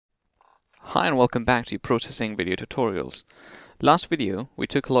Hi and welcome back to Processing Video Tutorials. Last video we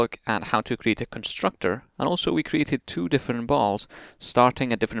took a look at how to create a constructor, and also we created two different balls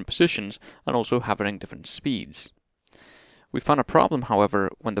starting at different positions and also having different speeds. We found a problem, however,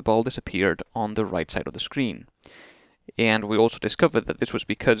 when the ball disappeared on the right side of the screen. And we also discovered that this was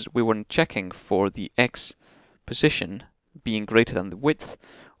because we weren't checking for the X position being greater than the width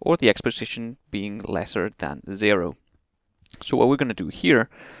or the X position being lesser than 0. So what we're going to do here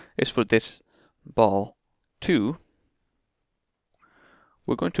is for this ball 2,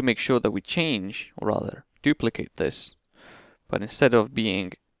 we're going to make sure that we change, or rather duplicate this, but instead of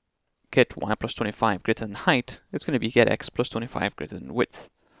being get y plus 25 greater than height, it's going to be get x plus 25 greater than width.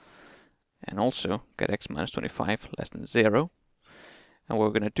 And also get x minus 25 less than 0. And what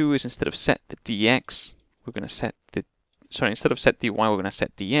we're going to do is instead of set the dx, we're going to set the, instead of set dy, we're going to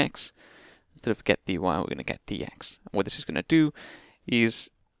set dx. Instead of get dy, we're going to get dx. And what this is going to do is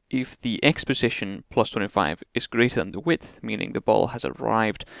if the x position plus 25 is greater than the width, meaning the ball has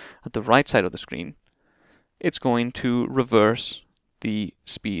arrived at the right side of the screen, it's going to reverse the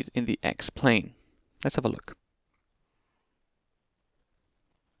speed in the x plane. Let's have a look.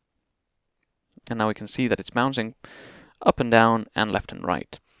 And now we can see that it's bouncing up and down and left and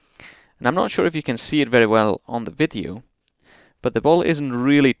right. And I'm not sure if you can see it very well on the video, but the ball isn't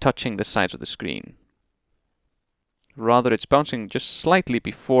really touching the sides of the screen. Rather, it's bouncing just slightly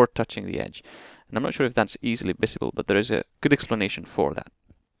before touching the edge. And I'm not sure if that's easily visible, but there is a good explanation for that.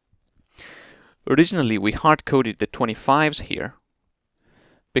 Originally, we hard-coded the 25s here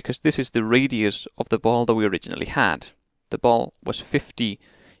because this is the radius of the ball that we originally had. The ball was 50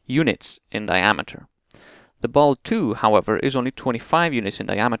 units in diameter. The ball 2, however, is only 25 units in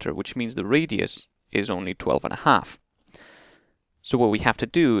diameter, which means the radius is only 12.5. So what we have to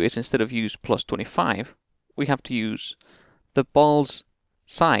do is instead of use plus 25, we have to use the ball's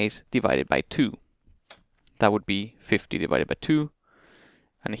size divided by 2. That would be 50 divided by 2.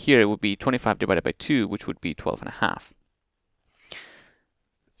 And here it would be 25 divided by 2, which would be 12.5.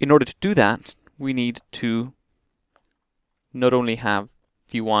 In order to do that, we need to not only have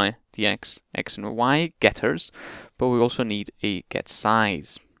dy, dx, x and y getters, but we also need a get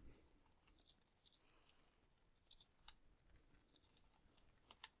size.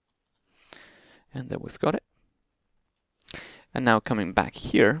 And then we've got it. And now coming back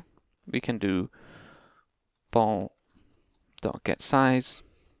here, we can do ball.getSize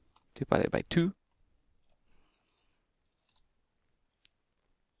divided by 2.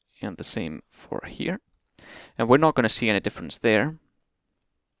 And the same for here. And we're not going to see any difference there.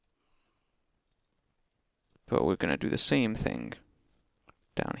 But we're going to do the same thing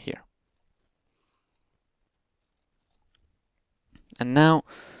down here. And now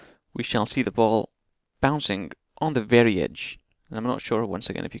we shall see the ball bouncing on the very edge. And I'm not sure, once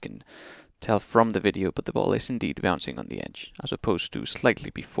again, if you can tell from the video, but the ball is indeed bouncing on the edge, as opposed to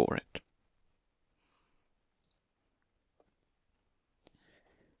slightly before it.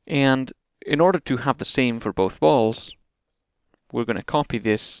 And in order to have the same for both balls, we're going to copy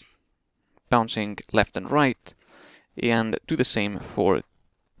this bouncing left and right, and do the same for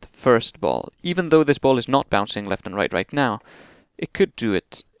the first ball. Even though this ball is not bouncing left and right now, it could do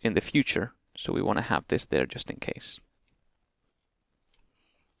it in the future, so we want to have this there just in case.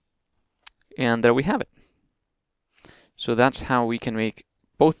 And there we have it. So that's how we can make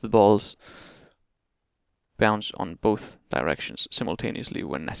both the balls bounce on both directions simultaneously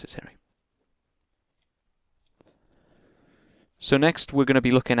when necessary. So next we're going to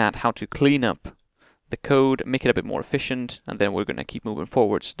be looking at how to clean up the code, make it a bit more efficient, and then we're going to keep moving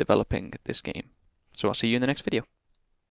forwards developing this game. So I'll see you in the next video.